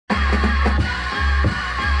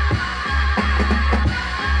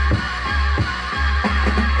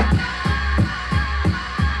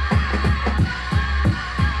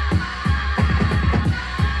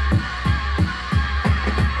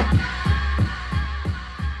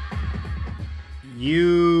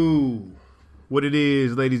You, what it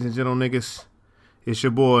is, ladies and gentlemen, niggas. It's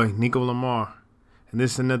your boy, Nico Lamar. And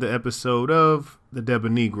this is another episode of The Deba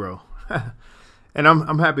Negro. And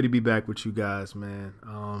I'm happy to be back with you guys, man.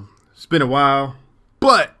 It's been a while,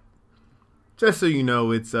 but just so you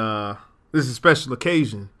know, it's this is a special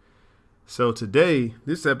occasion. So today,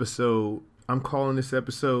 this episode, I'm calling this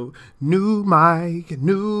episode New Mic. Because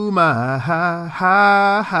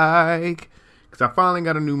I finally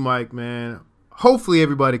got a new mic, man. Hopefully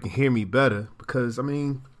everybody can hear me better because, I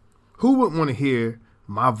mean, who wouldn't want to hear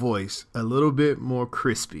my voice a little bit more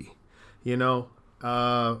crispy? You know,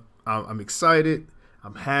 I'm excited.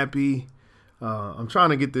 I'm happy. I'm trying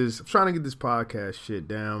to get this podcast shit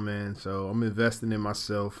down, man. So I'm investing in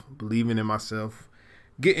myself, believing in myself,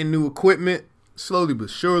 getting new equipment. Slowly but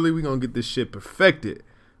surely, we're going to get this shit perfected.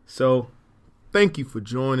 So thank you for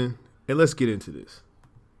joining, and let's get into this.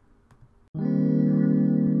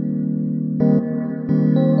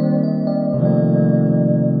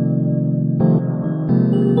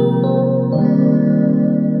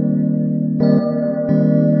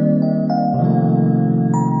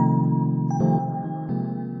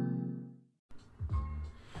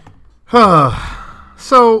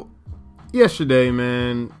 So yesterday,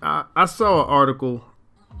 man, I saw an article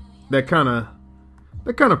that kind of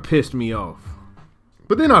pissed me off.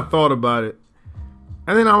 But then I thought about it,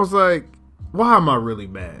 and then I was like, why am I really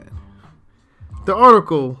mad? The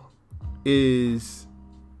article that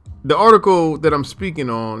I'm speaking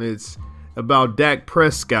on is about Dak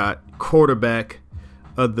Prescott, quarterback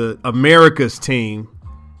of the America's team.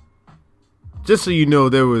 Just so you know,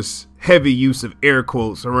 there was heavy use of air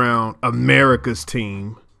quotes around America's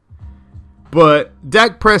team. But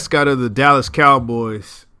Dak Prescott of the Dallas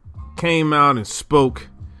Cowboys came out and spoke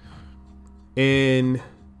in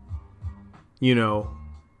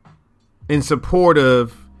support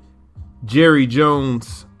of Jerry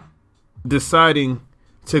Jones deciding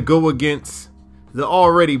to go against the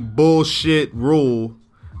already bullshit rule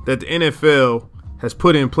that the NFL has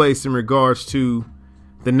put in place in regards to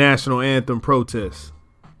the national anthem protests.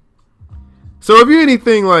 So if you're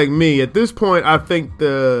anything like me, at this point, I think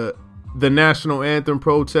the national anthem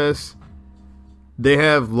protests, they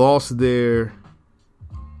lost their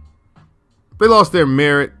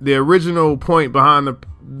merit. The original point behind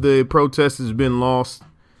the protest has been lost.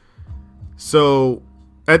 So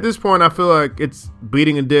at this point, I feel like it's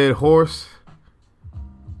beating a dead horse.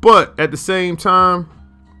 But at the same time,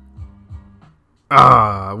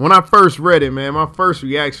 when I first read it, man, my first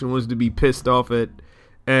reaction was to be pissed off at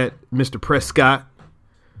Mr. Prescott.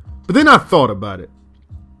 But then I thought about it.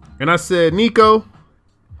 And I said, Nico,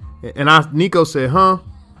 Nico said, huh?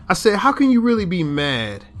 I said, how can you really be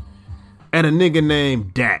mad at a nigga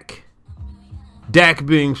named Dak? Dak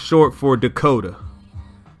being short for Dakota.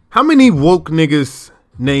 How many woke niggas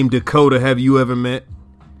named Dakota have you ever met?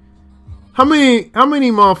 How many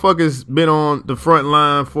motherfuckers been on the front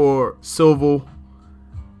line for social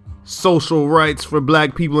rights for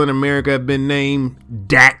black people in America have been named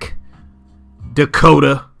Dak,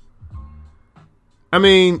 Dakota? I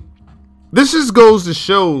mean, this just goes to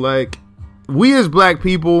show, like, we as black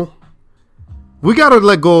people, we gotta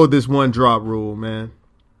let go of this one drop rule, man.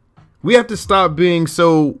 We have to stop being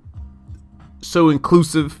so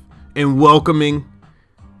inclusive and welcoming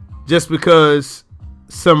just because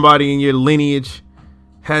somebody in your lineage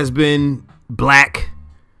has been black.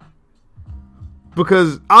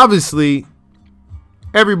 Because obviously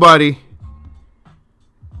everybody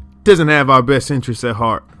doesn't have our best interests at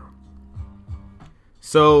heart.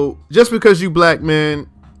 So just because you black, man,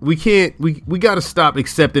 we got to stop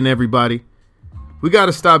accepting everybody. We got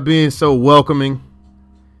to stop being so welcoming.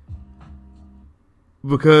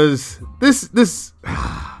 Because this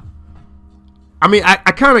I mean,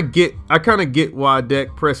 I kind of get why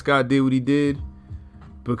Dak Prescott did what he did,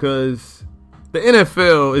 because the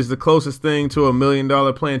NFL is the closest thing to $1 million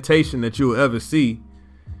plantation that you will ever see.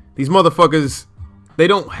 These motherfuckers, they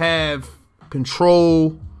don't have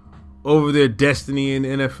control over their destiny in the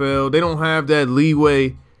NFL. They don't have that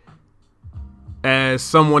leeway as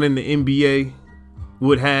someone in the NBA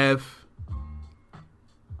would have.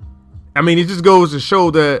 I mean, it just goes to show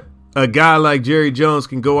that a guy like Jerry Jones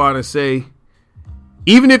can go out and say,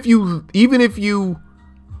 even if you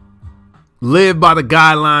live by the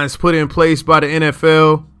guidelines put in place by the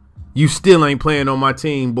NFL, you still ain't playing on my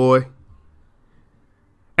team, boy.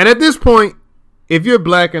 And at this point, if you're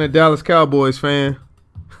black and a Dallas Cowboys fan,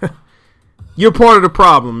 you're part of the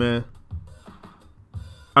problem, man.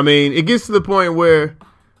 I mean, it gets to the point where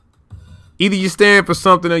either you stand for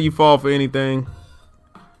something or you fall for anything.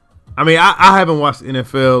 I mean, I haven't watched the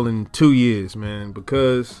NFL in 2 years, man,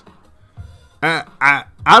 because I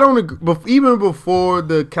don't agree. Even before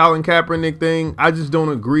the Colin Kaepernick thing, I just don't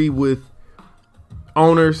agree with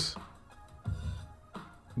owners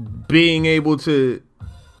being able to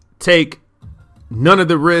take none of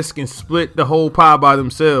the risk and split the whole pie by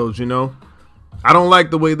themselves, you know? I don't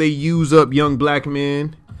like the way they use up young black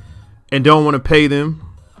men and don't want to pay them,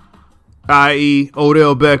 i.e.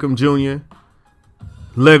 Odell Beckham Jr.,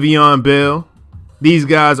 Le'Veon Bell. These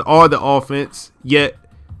guys are the offense, yet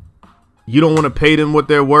you don't want to pay them what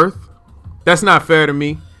they're worth. That's not fair to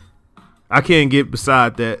me. I can't get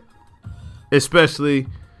beside that, especially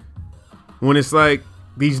when it's like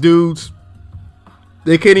these dudes,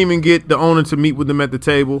 they can't even get the owner to meet with them at the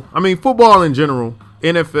table. I mean, football in general,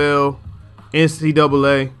 NFL,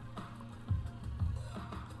 NCAA.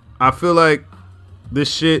 I feel like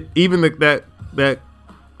this shit, even that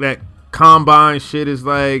combine shit is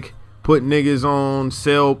like putting niggas on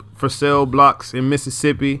for sale blocks in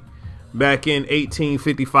Mississippi back in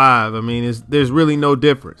 1855. I mean, there's really no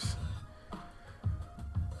difference.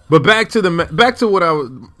 But back to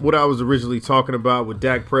what I was originally talking about with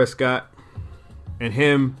Dak Prescott and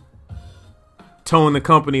him towing the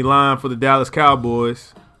company line for the Dallas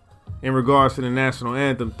Cowboys in regards to the national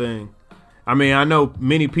anthem thing. I mean, I know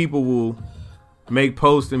many people will make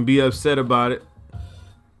posts and be upset about it.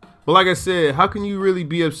 But like I said, how can you really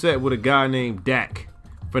be upset with a guy named Dak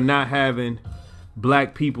for not having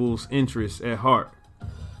black people's interests at heart?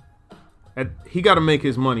 He got to make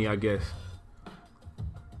his money, I guess.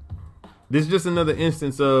 This is just another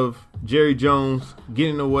instance of Jerry Jones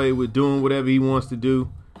getting away with doing whatever he wants to do,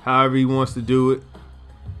 however he wants to do it.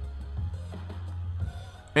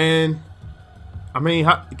 And I mean,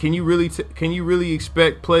 can you really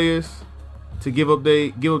expect players to give up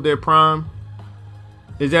their prime?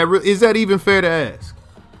 Is that even fair to ask?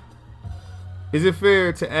 Is it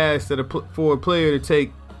fair to ask for a player to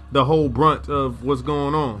take the whole brunt of what's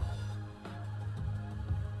going on?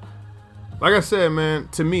 Like I said, man,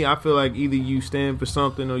 to me, I feel like either you stand for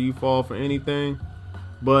something or you fall for anything.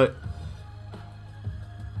 But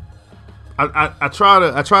I try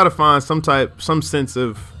to find some sense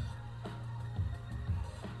of,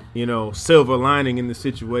 you know, silver lining in the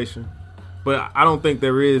situation. But I don't think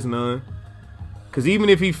there is none. Because even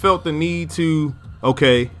if he felt the need to,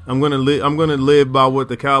 okay, I'm gonna live by what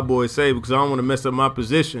the Cowboys say because I don't want to mess up my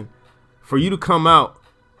position. For you to come out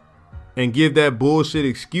and give that bullshit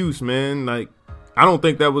excuse, man, like, I don't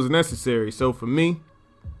think that was necessary. So for me,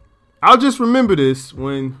 I'll just remember this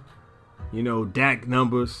when, you know, Dak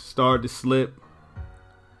numbers started to slip,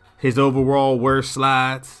 his overall worst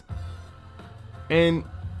slides, and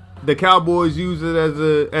the Cowboys use it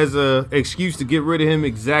as a excuse to get rid of him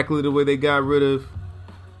exactly the way they got rid of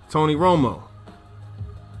Tony Romo.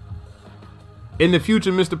 In the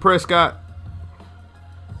future, Mr. Prescott,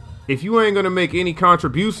 if you ain't going to make any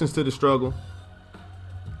contributions to the struggle,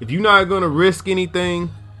 if you're not going to risk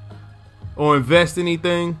anything or invest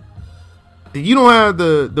anything, then you don't have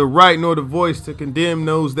the right nor the voice to condemn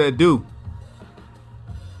those that do.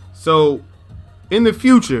 So, in the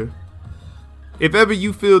future, if ever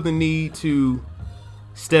you feel the need to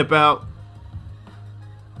step out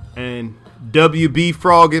and WB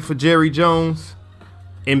frog it for Jerry Jones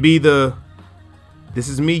and be this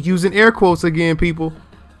is me using air quotes again, people.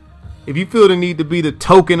 If you feel the need to be the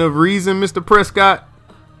token of reason, Mr. Prescott,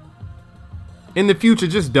 in the future,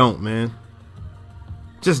 just don't, man.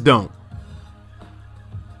 Just don't.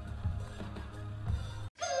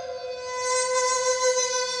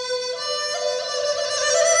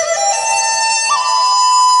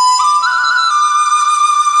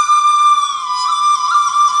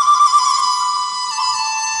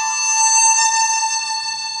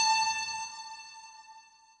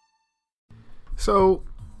 So,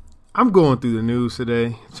 I'm going through the news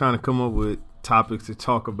today, trying to come up with topics to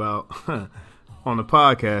talk about on the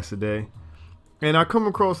podcast today. And I come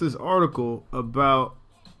across this article about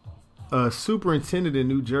a superintendent in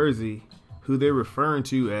New Jersey who they're referring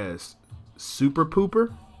to as Super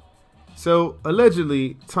Pooper. So,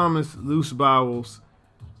 allegedly, Thomas Loose Bowels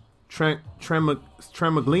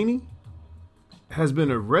Tremaglini has been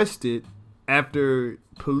arrested after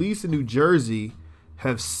police in New Jersey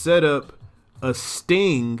have set up a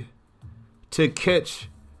sting to catch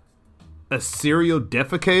a serial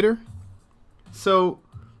defecator. So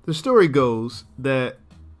the story goes that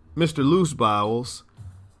Mr. Loose Bowels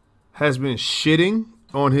has been shitting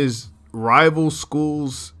on his rival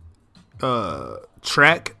school's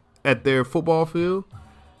track at their football field.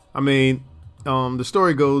 I mean, the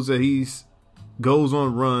story goes that goes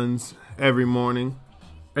on runs every morning,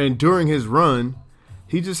 and during his run,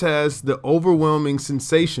 he just has the overwhelming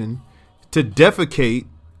sensation to defecate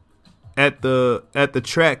at the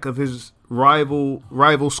track of his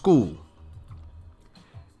rival school.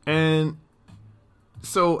 And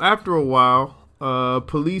so after a while,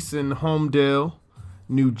 police in Homedale,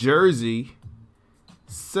 New Jersey,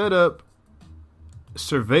 set up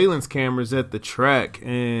surveillance cameras at the track,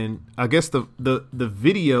 and I guess the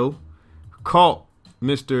video caught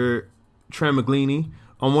Mr. Tremaglini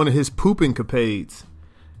on one of his pooping capades,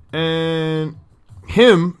 and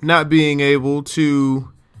him not being able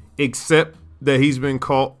to accept that he's been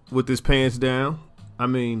caught with his pants down. I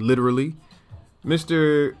mean, literally,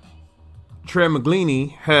 Mr.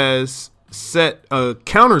 Tremaglini has set a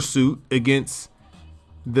countersuit against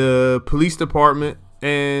the police department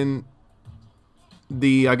and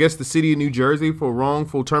I guess the city of New Jersey for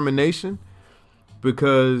wrongful termination,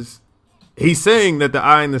 because he's saying that the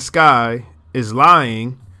eye in the sky is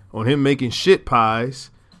lying on him making shit pies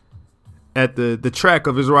at the track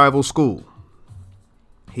of his rival school.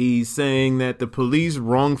 He's saying that the police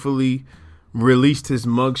wrongfully released his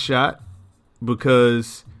mugshot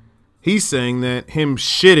because he's saying that him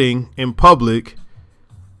shitting in public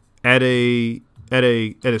at a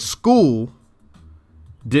school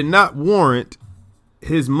did not warrant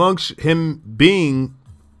him being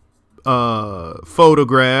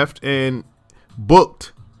photographed and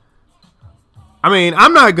booked. I mean,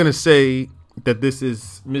 I'm not gonna say that this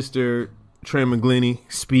is Mr. Tremaglini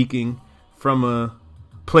speaking from a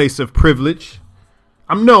place of privilege.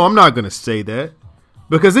 I'm not gonna say that,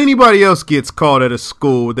 because anybody else gets caught at a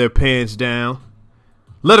school with their pants down,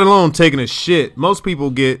 let alone taking a shit. Most people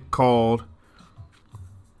get called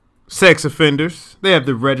sex offenders. They have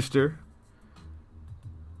to register.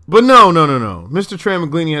 But no. Mr.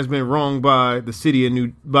 Tremaglini has been wronged by the city of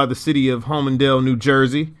Homedale, New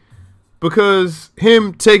Jersey, because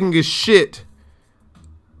him taking his shit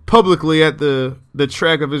publicly at the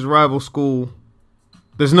track of his rival school,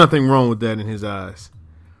 there's nothing wrong with that in his eyes.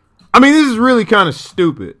 I mean, this is really kind of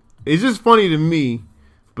stupid. It's just funny to me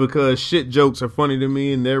because shit jokes are funny to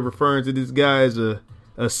me, and they're referring to this guy as a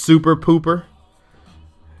super pooper.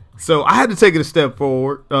 So I had to take it a step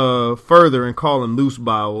forward, further, and call him loose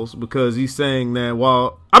bowels, because he's saying that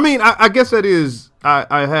I guess that is,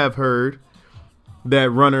 I have heard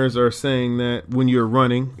that runners are saying that when you're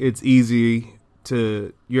running, it's easy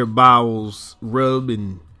to, your bowels rub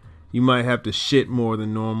and you might have to shit more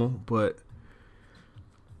than normal. But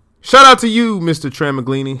shout out to you, Mr.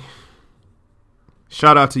 Tremaglini.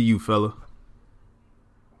 Shout out to you, fella.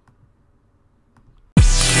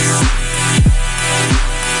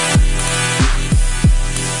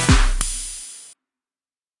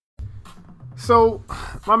 So,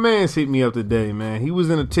 my man's hit me up today, man. He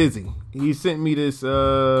was in a tizzy. He sent me this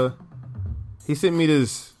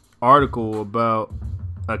article about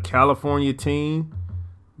a California teen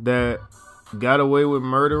that got away with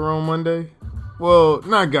murder on Monday. Well,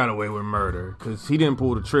 not got away with murder, because he didn't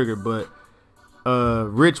pull the trigger, but a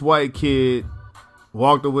rich white kid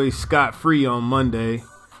walked away scot-free on Monday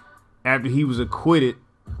after he was acquitted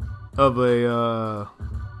of a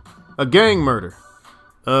gang murder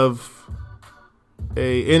of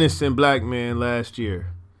a innocent black man last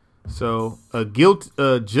year. So a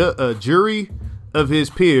jury of his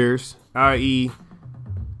peers, i.e.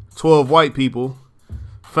 12 white people,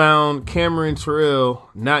 found Cameron Terrell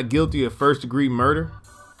not guilty of first-degree murder.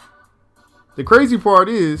 The crazy part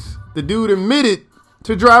is the dude admitted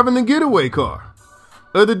to driving the getaway car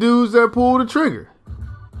of the dudes that pulled the trigger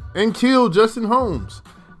and killed Justin Holmes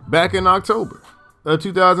back in October of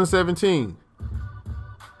 2017.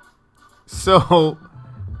 So,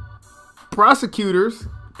 prosecutors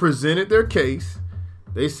presented their case.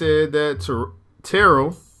 They said that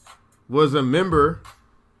Terrell was a member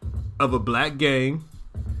of a black gang,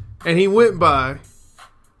 and he went by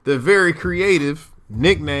the very creative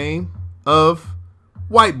nickname of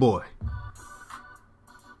White Boy.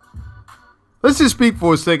 Let's just speak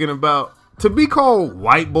for a second about, to be called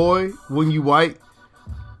White Boy when you white.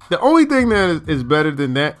 The only thing that is better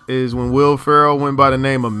than that is when Will Ferrell went by the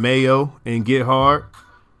name of Mayo in Get Hard.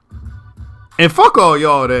 And fuck all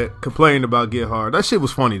y'all that complained about Get Hard. That shit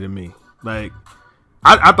was funny to me. Like,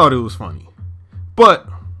 I thought it was funny. But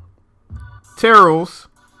Terrell's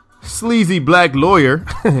sleazy black lawyer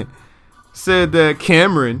said that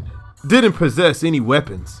Cameron didn't possess any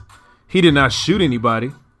weapons. He did not shoot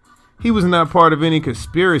anybody. He was not part of any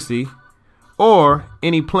conspiracy or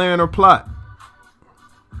any plan or plot.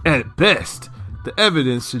 At best, the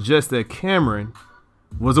evidence suggests that Cameron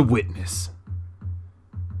was a witness.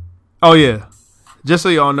 Oh yeah, just so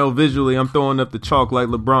y'all know, visually I'm throwing up the chalk like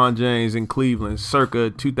LeBron James in Cleveland circa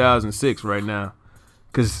 2006 right now,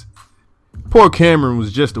 because poor Cameron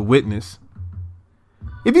was just a witness.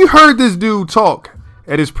 If you heard this dude talk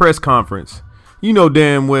at his press conference, you know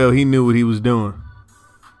damn well he knew what he was doing.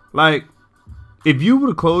 Like, if you would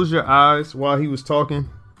have closed your eyes while he was talking,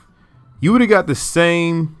 you would have got the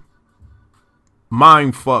same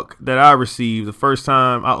mind fuck that I received the first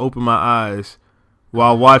time I opened my eyes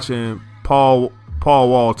while watching Paul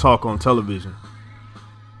Wall talk on television.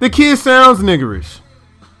 The kid sounds niggerish.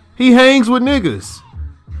 He hangs with niggas.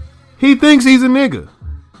 He thinks he's a nigga.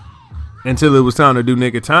 Until it was time to do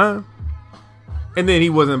nigga time. And then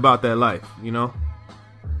he wasn't about that life, you know?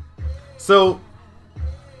 So,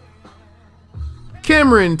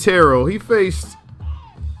 Cameron Terrell, he faced,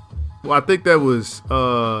 well, I think that was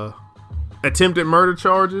attempted murder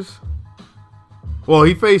charges. Well,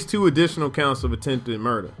 he faced 2 additional counts of attempted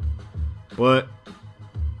murder. But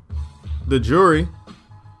the jury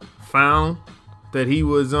found that he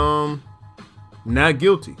was not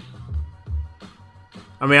guilty.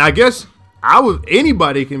 I mean, I guess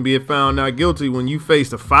anybody can be found not guilty when you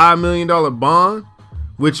faced a $5 million bond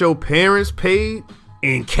which your parents paid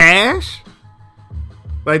in cash.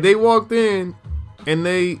 Like, they walked in and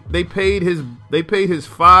they paid his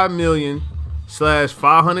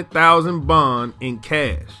 $5,000,000/500,000 bond in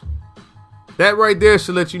cash. That right there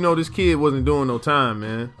should let you know this kid wasn't doing no time,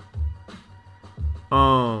 man.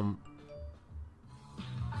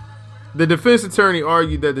 The defense attorney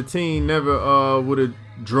argued that the teen never would have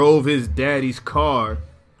drove his daddy's car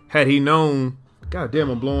had he known. God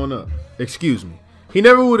damn, I'm blowing up. Excuse me. He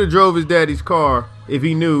never would have drove his daddy's car if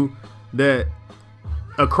he knew that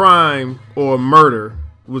a crime or a murder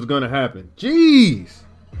was gonna happen. Jeez.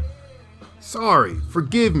 Sorry,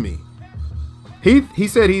 forgive me. He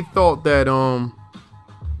said he thought that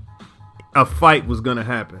a fight was gonna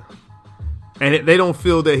happen. And they don't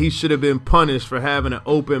feel that he should have been punished for having an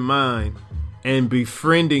open mind and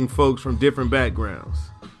befriending folks from different backgrounds.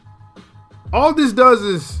 All this does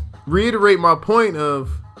is reiterate my point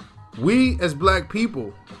of, we as black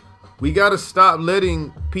people, we got to stop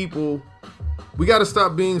letting people, we got to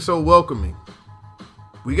stop being so welcoming.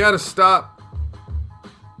 We got to stop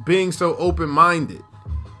being so open-minded.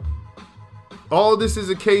 All this is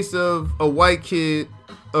a case of a white kid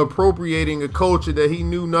appropriating a culture that he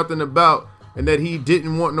knew nothing about and that he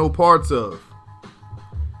didn't want no parts of.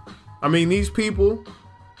 I mean, these people,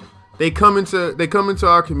 they come into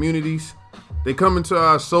our communities, they come into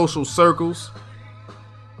our social circles,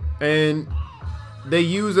 and they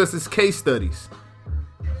use us as case studies.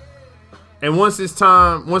 And once it's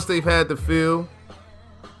time, once they've had the feel,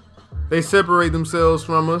 they separate themselves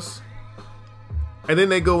from us, and then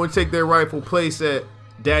they go and take their rightful place at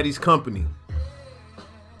daddy's company.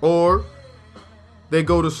 Or they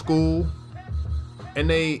go to school and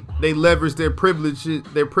they leverage their privilege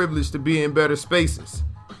to be in better spaces.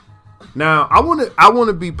 Now, I want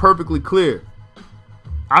to be perfectly clear.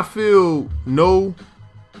 I feel no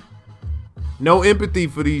empathy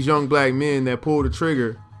for these young black men that pulled the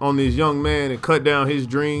trigger on this young man and cut down his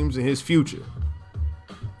dreams and his future.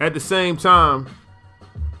 At the same time,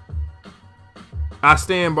 I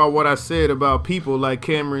stand by what I said about people like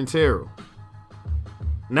Cameron Terrell.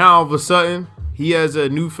 Now, all of a sudden, he has a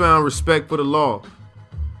newfound respect for the law.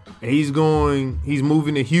 And he's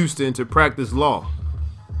moving to Houston to practice law.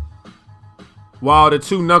 While the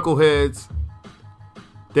 2 knuckleheads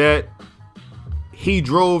that he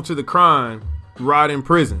drove to the crime rot in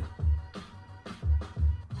prison.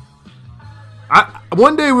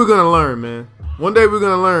 One day we're going to learn, man. One day we're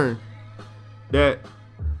going to learn that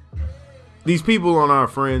these people aren't our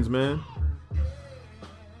friends, man.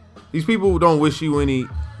 These people don't wish you any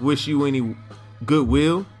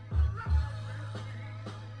goodwill.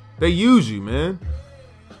 They use you, man.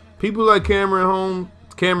 People like Cameron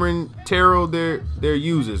Terrell, they're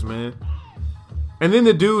users, man. And then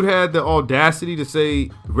the dude had the audacity to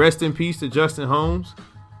say, rest in peace to Justin Holmes.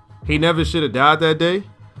 He never should have died that day.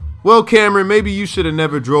 Well, Cameron, maybe you should have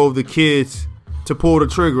never drove the kids to pull the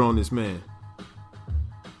trigger on this man.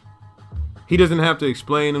 He doesn't have to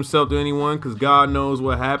explain himself to anyone because God knows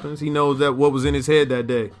what happens. He knows that what was in his head that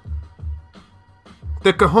day.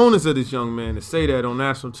 The cojones of this young man to say that on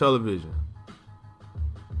national television.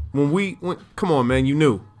 Come on, man, you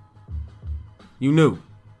knew. You knew.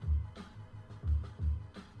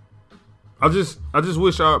 I just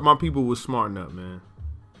wish my people was smarten up, man.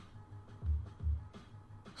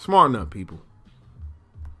 Smarten up, people.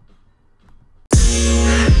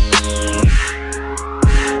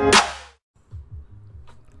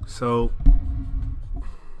 So,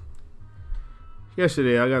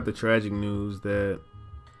 yesterday I got the tragic news that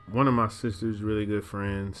one of my sister's really good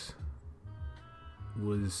friends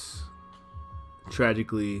was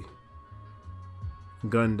tragically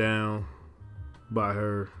gunned down by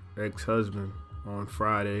her ex-husband on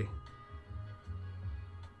Friday.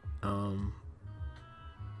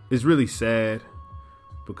 It's really sad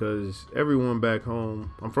because everyone back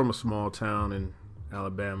home, I'm from a small town in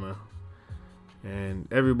Alabama, and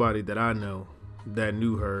everybody that I know that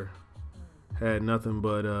knew her had nothing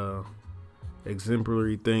but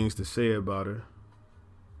exemplary things to say about her.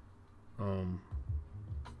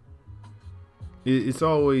 It's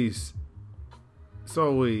always,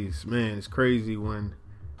 man, it's crazy when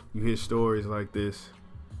you hear stories like this,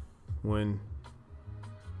 when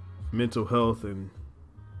mental health and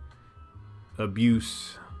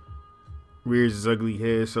abuse rears its ugly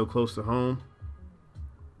head so close to home.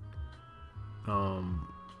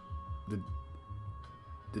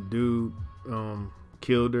 The dude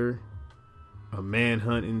killed her. A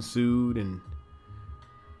manhunt ensued, and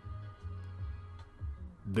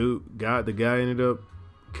the guy ended up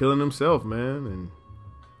killing himself, man. And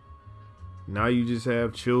now you just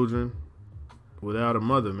have children without a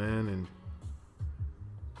mother, man, and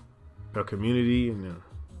a community and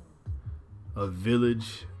a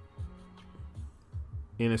village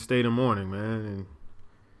in a state of mourning, man. And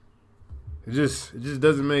it just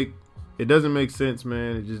doesn't make sense,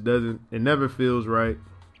 man. It never feels right.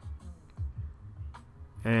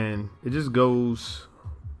 And it's just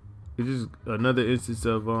another instance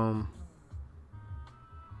of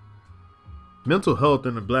mental health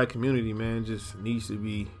in the black community, man, just needs to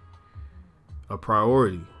be a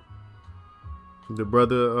priority. The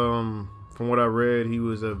brother, from what I read, he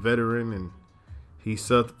was a veteran and he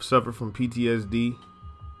suffered from PTSD.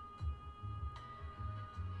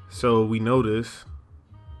 So we know this.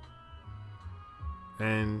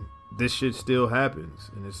 And this shit still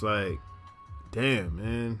happens. And it's like, damn,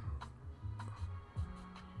 man.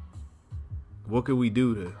 What can we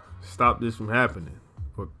do to stop this from happening?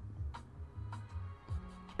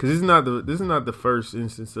 Because this is not the first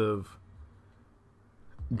instance of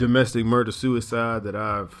domestic murder suicide that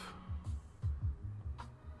I've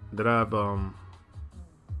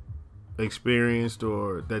experienced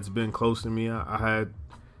or that's been close to me. I had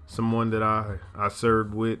someone that I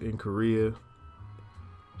served with in Korea.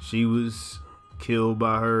 She was killed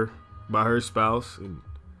by her spouse, and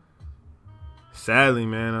sadly,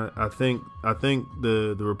 man, I think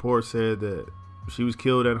the report said that she was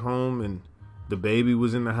killed at home and the baby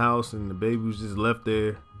was in the house and the baby was just left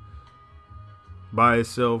there by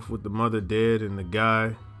itself with the mother dead, and the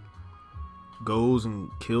guy goes and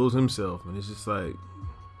kills himself. And it's just like,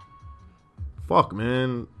 fuck,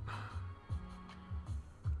 man.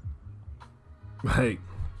 Like,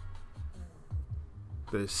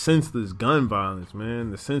 the senseless gun violence,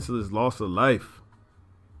 man, the senseless loss of life.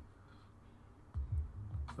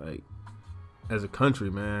 Like, as a country,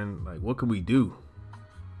 man, like, what can we do?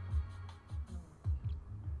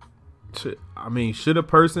 Should a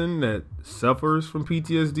person that suffers from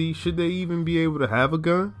PTSD, should they even be able to have a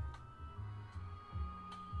gun?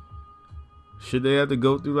 Should they have to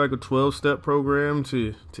go through like a 12-step program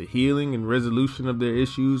to healing and resolution of their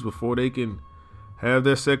issues before they can have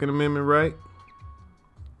their Second Amendment right?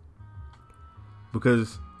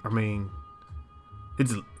 Because, I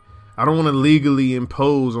don't want to legally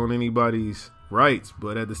impose on anybody's rights,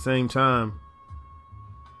 but at the same time,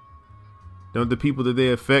 don't the people that they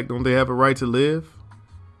affect, don't they have a right to live?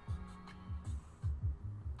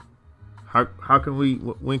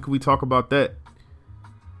 When can we talk about that?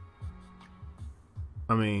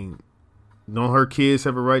 Don't her kids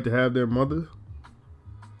have a right to have their mother?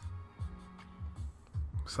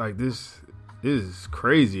 It's like, this is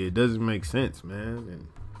crazy. It doesn't make sense, man. And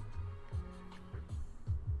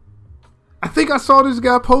I think I saw this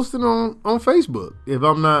guy posting on Facebook, if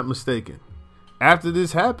I'm not mistaken, after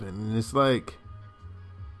this happened. And it's like,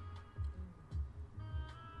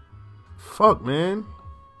 fuck, man.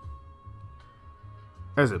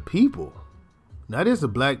 As a people, not as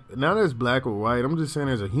black or white, I'm just saying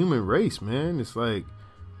as a human race, man. It's like,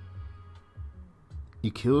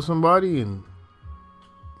 you kill somebody and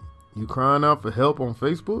you crying out for help on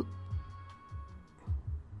Facebook.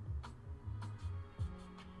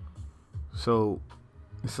 So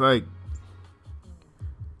it's like,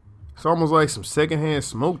 it's almost like some secondhand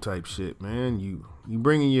smoke type shit, man. You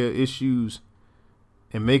bringing your issues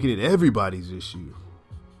and making it everybody's issue.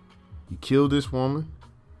 You killed this woman.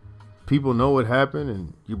 People know what happened,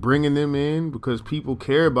 and you're bringing them in because people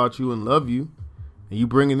care about you and love you, and you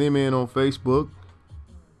bringing them in on Facebook.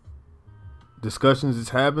 Discussions is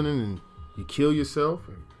happening, and you kill yourself.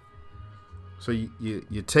 And so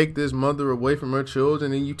you take this mother away from her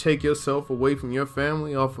children, and you take yourself away from your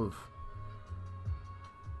family off of,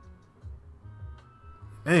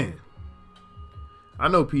 man. I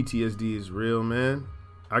know PTSD is real, man.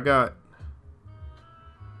 I got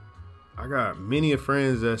many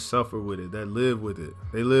friends that suffer with it, that live with it.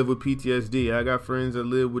 They live with PTSD. I got friends that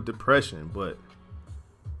live with depression, but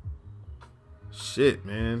shit,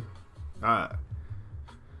 man. I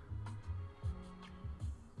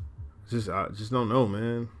just don't know,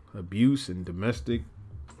 man. Abuse and domestic,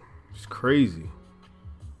 it's crazy.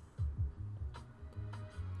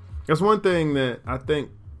 That's one thing that I think,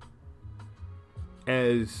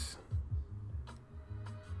 as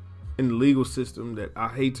in the legal system, that I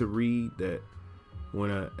hate to read, that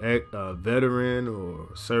when a veteran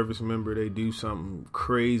or service member, they do something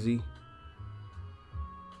crazy,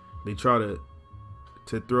 they try to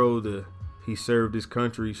throw the he served his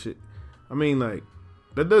country shit. I mean, like,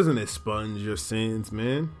 that doesn't expunge your sins,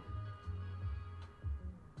 man.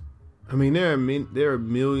 I mean, there are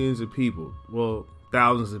millions of people, well,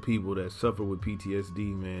 thousands of people that suffer with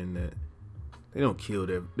PTSD, man, that they don't kill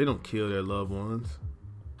their loved ones.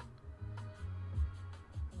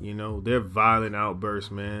 You know, their violent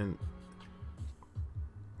outbursts, man.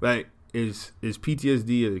 Like, is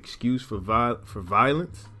PTSD an excuse for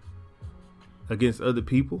violence against other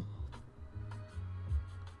people?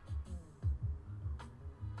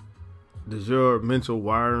 Does your mental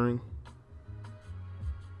wiring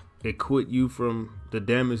acquit you from the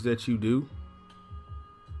damage that you do?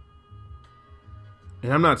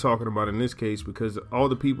 And I'm not talking about in this case, because all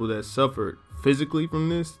the people that suffered physically from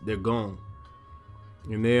this, they're gone.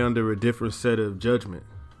 And they're under a different set of judgment.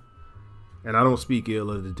 And I don't speak ill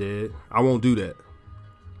of the dead. I won't do that.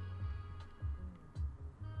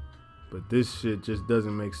 But this shit just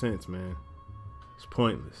doesn't make sense, man. It's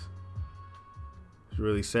pointless. It's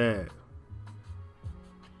really sad.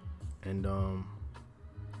 And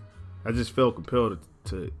I just felt compelled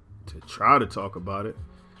to try to talk about it.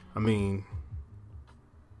 I mean,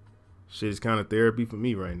 shit's kind of therapy for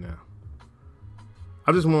me right now.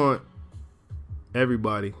 I just want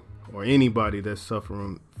everybody or anybody that's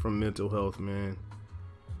suffering from mental health, man,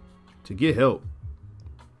 to get help.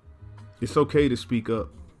 It's okay to speak up.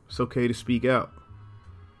 It's okay to speak out.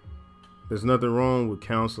 There's nothing wrong with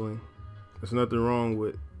counseling. There's nothing wrong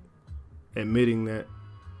with admitting that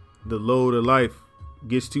the load of life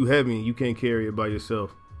gets too heavy and you can't carry it by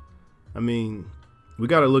yourself. I mean, we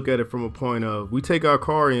got to look at it from a point of, we take our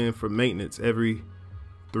car in for maintenance every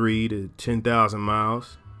 3 to 10,000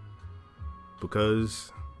 miles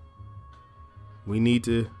because we need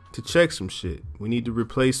to check some shit. We need to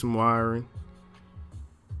replace some wiring.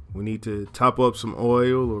 We need to top up some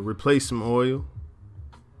oil or replace some oil.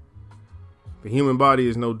 The human body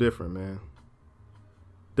is no different, man.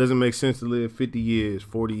 Doesn't make sense to live 50 years,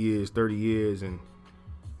 40 years, 30 years and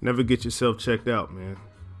never get yourself checked out, man.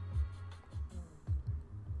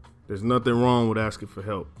 There's nothing wrong with asking for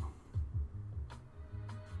help.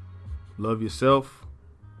 Love yourself.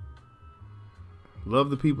 Love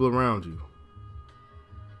the people around you.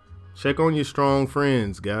 Check on your strong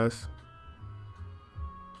friends, guys.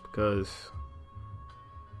 Because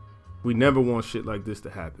we never want shit like this to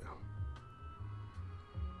happen.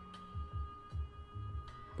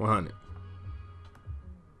 100.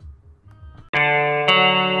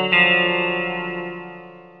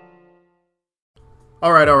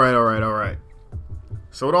 All right.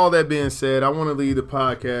 So with all that being said, I want to leave the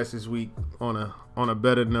podcast this week on a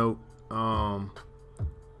better note.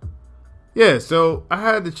 Yeah, so I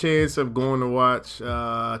had the chance of going to watch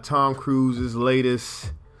Tom Cruise's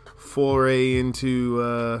latest foray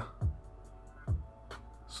into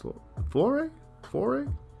foray? Is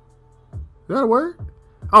that a word?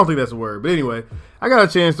 I don't think that's a word. But anyway, I got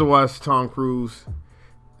a chance to watch Tom Cruise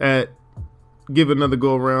give another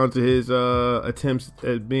go around to his attempts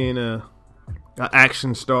at being a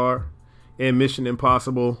action star in Mission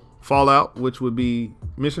Impossible Fallout, which would be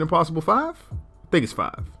Mission Impossible 5? I think it's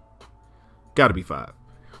 5. Gotta be 5.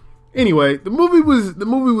 Anyway, the movie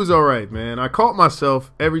was all right, man. I caught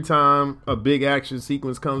myself every time a big action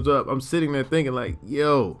sequence comes up. I'm sitting there thinking like,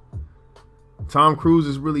 yo, Tom Cruise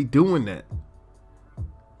is really doing that.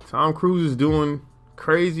 Tom Cruise is doing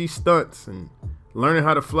crazy stunts and learning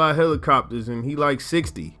how to fly helicopters, and he like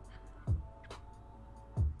 60.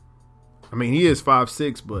 I mean, he is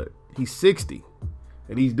 5'6", but he's 60.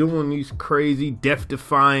 And he's doing these crazy,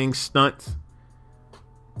 death-defying stunts.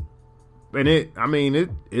 And it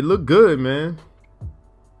looked good, man.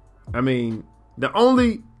 I mean, the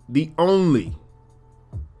only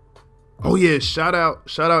oh yeah, shout out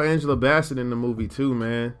Angela Bassett in the movie too,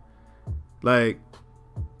 man. Like,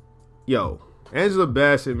 yo, Angela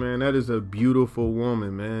Bassett, man, that is a beautiful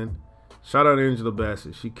woman, man. Shout out Angela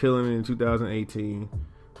Bassett. She killing it in 2018.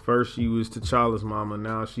 First she was T'Challa's mama.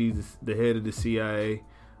 Now she's the head of the CIA,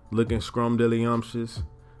 looking scrumdiddlyumptious.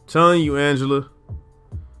 Telling you, Angela,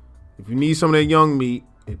 if you need some of that young meat,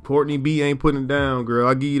 if Courtney B ain't putting it down, girl,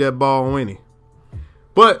 I'll give you that ball winning.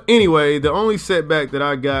 But anyway, the only setback that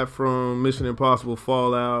I got from Mission Impossible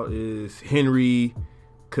Fallout is Henry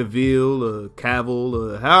Cavill,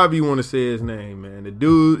 or however you want to say his name, man. The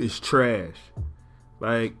dude is trash.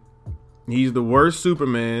 Like, he's the worst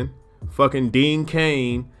Superman. Fucking Dean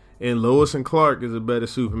Cain and Lois and Clark is a better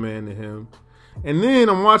Superman than him. And then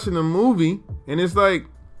I'm watching the movie, and it's like,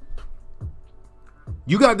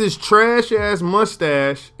 you got this trash ass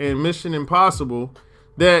mustache in Mission Impossible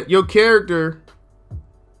that your character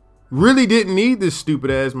really didn't need this stupid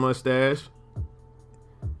ass mustache.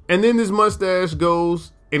 And then this mustache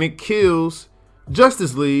goes and it kills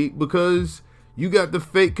Justice League because you got the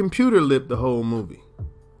fake computer lip the whole movie.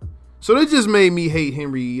 So that just made me hate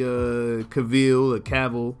Henry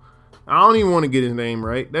Cavill. I don't even want to get his name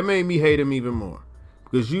right. That made me hate him even more.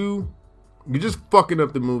 Because you're just fucking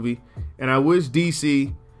up the movie. And I wish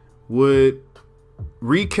DC would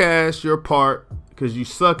recast your part because you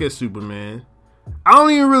suck at Superman. I don't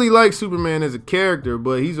even really like Superman as a character,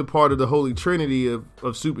 but he's a part of the holy trinity of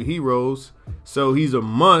superheroes. So he's a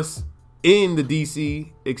must in the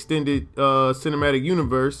DC extended cinematic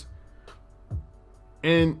universe.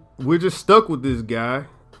 And we're just stuck with this guy.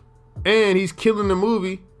 And he's killing the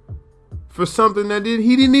movie for something that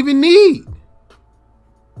he didn't even need.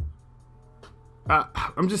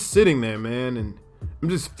 I'm just sitting there, man, and I'm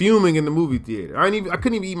just fuming in the movie theater. I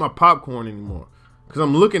couldn't even eat my popcorn anymore. Because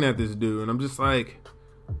I'm looking at this dude and I'm just like,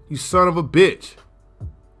 you son of a bitch.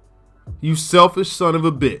 You selfish son of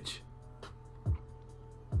a bitch.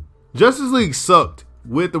 Justice League sucked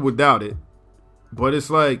with or without it. But it's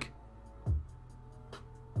like,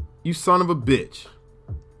 you son of a bitch.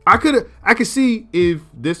 I could see if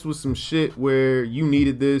this was some shit where you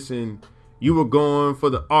needed this and you were going for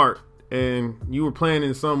the art and you were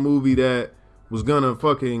planning some movie that was gonna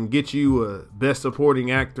fucking get you a Best Supporting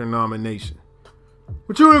Actor nomination.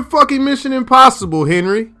 But you're in fucking Mission Impossible,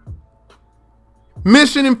 Henry.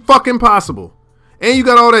 Mission and fucking Impossible. And you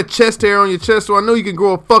got all that chest hair on your chest, so I know you can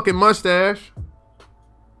grow a fucking mustache.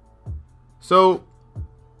 So,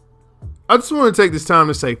 I just want to take this time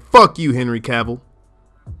to say, fuck you, Henry Cavill.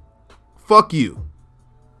 Fuck you.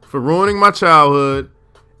 For ruining my childhood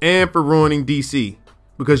and for ruining DC.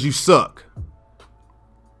 Because you suck.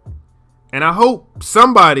 And I hope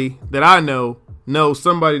somebody that I know knows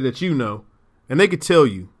somebody that you know. And they could tell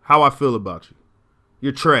you how I feel about you.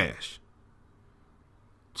 You're trash.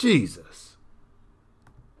 Jesus.